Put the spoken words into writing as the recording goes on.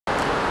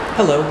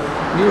Hello,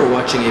 you are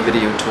watching a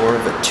video tour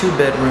of a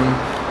 2-bedroom,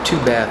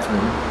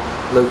 2-bathroom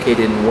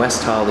located in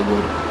West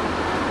Hollywood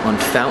on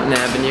Fountain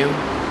Avenue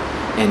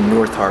and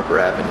North Harbor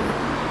Avenue.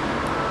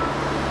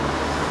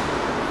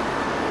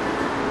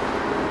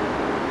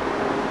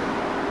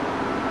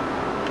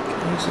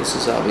 Okay, so this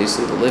is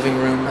obviously the living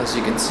room. As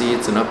you can see,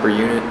 it's an upper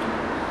unit.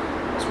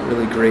 It's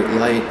really great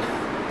light,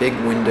 big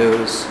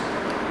windows,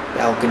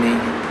 balcony.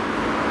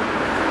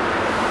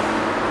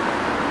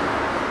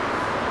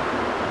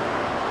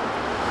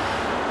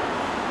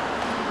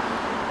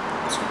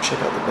 Check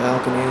out the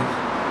balcony.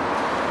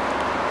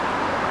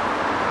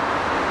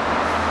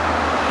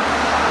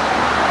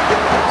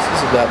 This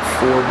is about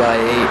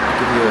 4x8 to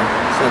give you a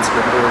sense of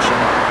proportion.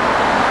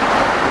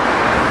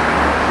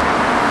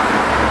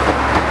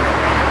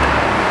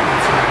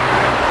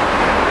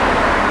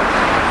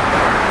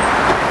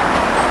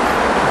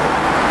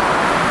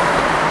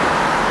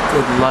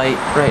 Good light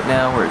right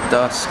now. We're at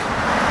dusk.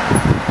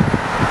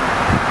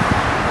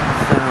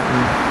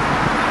 Fountain.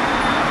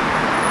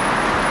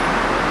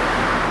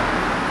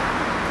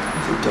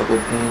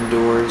 Double pane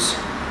doors,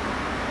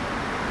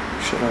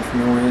 shut off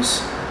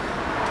noise.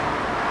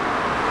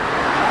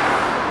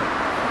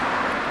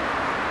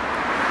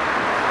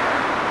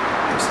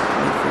 There's the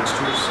light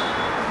fixtures.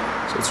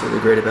 So what's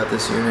really great about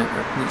this unit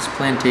are these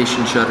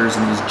plantation shutters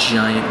and these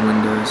giant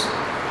windows.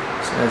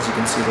 So as you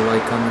can see the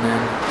light coming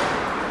in.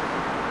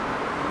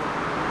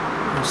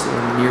 There's a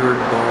little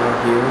mirrored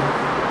bar here.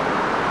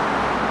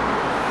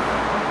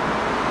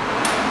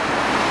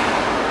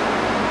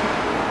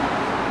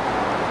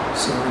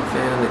 Ceiling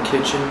fan in the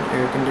kitchen,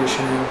 air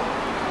conditioning.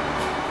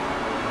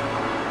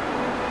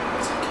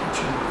 It's a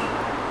kitchen.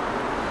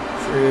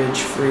 Fridge,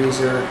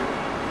 freezer,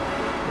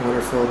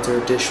 water filter,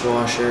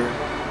 dishwasher.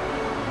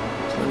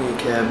 Plenty of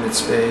cabinet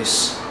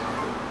space.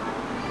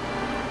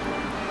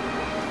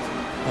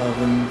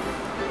 Oven,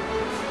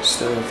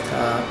 stove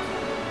top.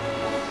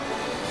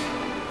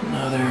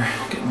 Another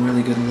getting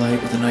really good light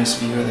with a nice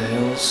view of the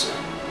hills.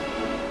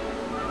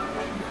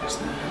 There's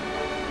that.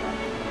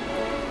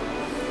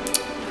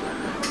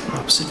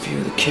 Opposite view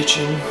of the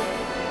kitchen.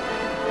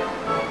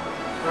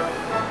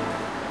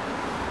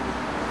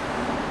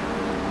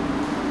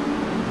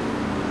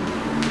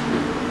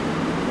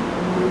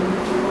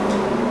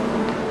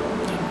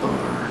 That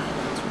bar,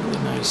 it's a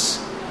really nice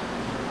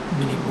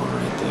mini bar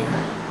right there.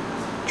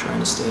 Trying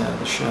to stay out of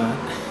the shot.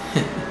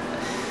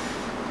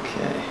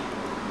 Okay,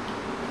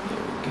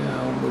 there we go,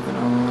 moving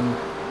on.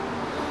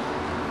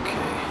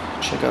 Okay,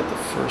 check out the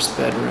first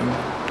bedroom.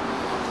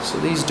 So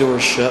these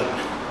doors shut.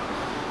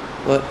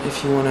 But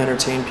if you want to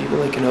entertain people,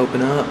 they can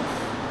open up.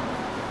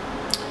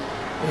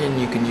 And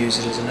you can use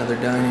it as another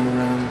dining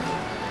room.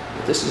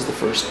 But this is the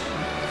first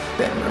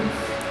bedroom.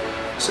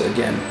 So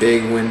again,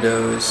 big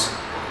windows,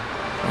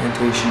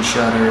 plantation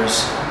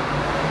shutters,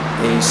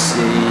 AC,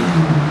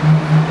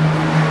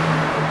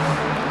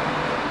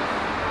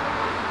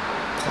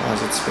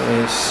 closet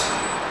space.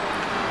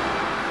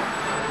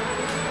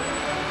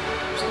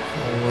 There's the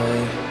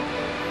hallway.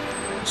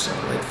 There's a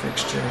light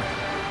fixture.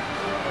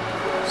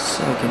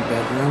 Second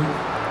bedroom.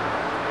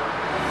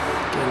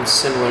 Again,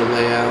 similar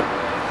layout,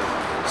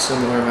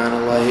 similar amount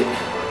of light.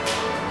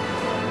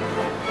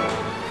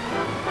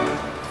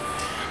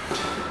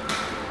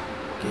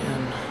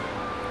 Again.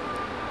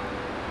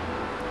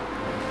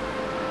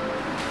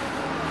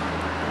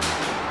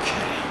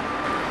 Okay.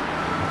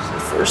 It's the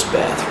first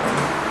bathroom.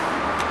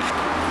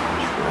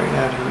 It's right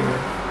out here.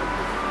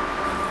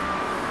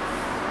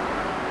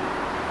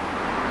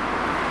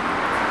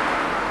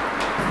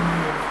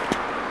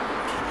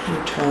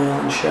 Tile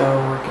and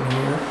shower working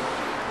here.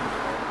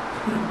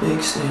 And a big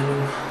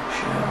standing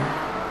shower.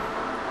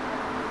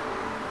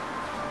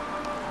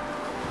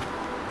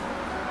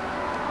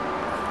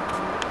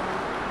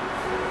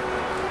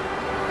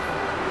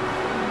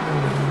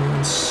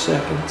 And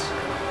second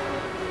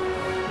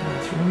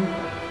bathroom.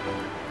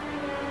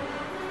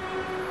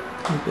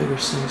 A bigger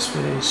sink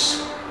space.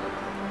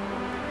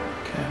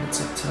 Cabinets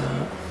up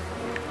top.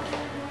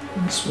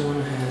 This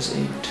one has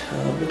a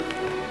tub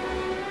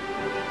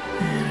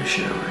and a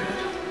shower head.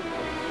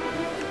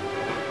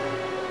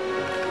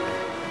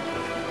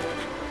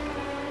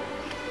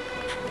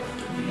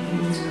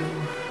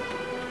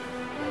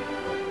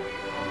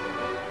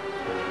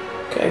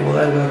 Okay, well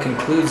that about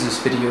concludes this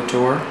video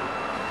tour.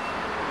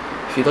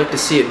 If you'd like to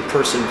see it in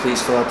person,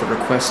 please fill out the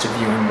request to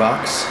view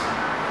inbox.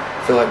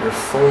 Fill out your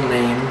full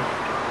name,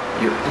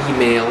 your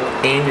email,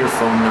 and your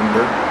phone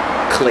number.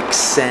 Click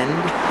send,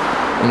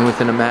 and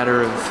within a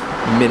matter of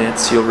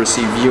minutes, you'll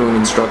receive viewing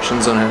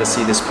instructions on how to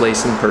see this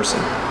place in person.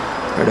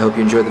 Alright, I hope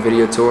you enjoyed the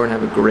video tour and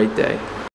have a great day.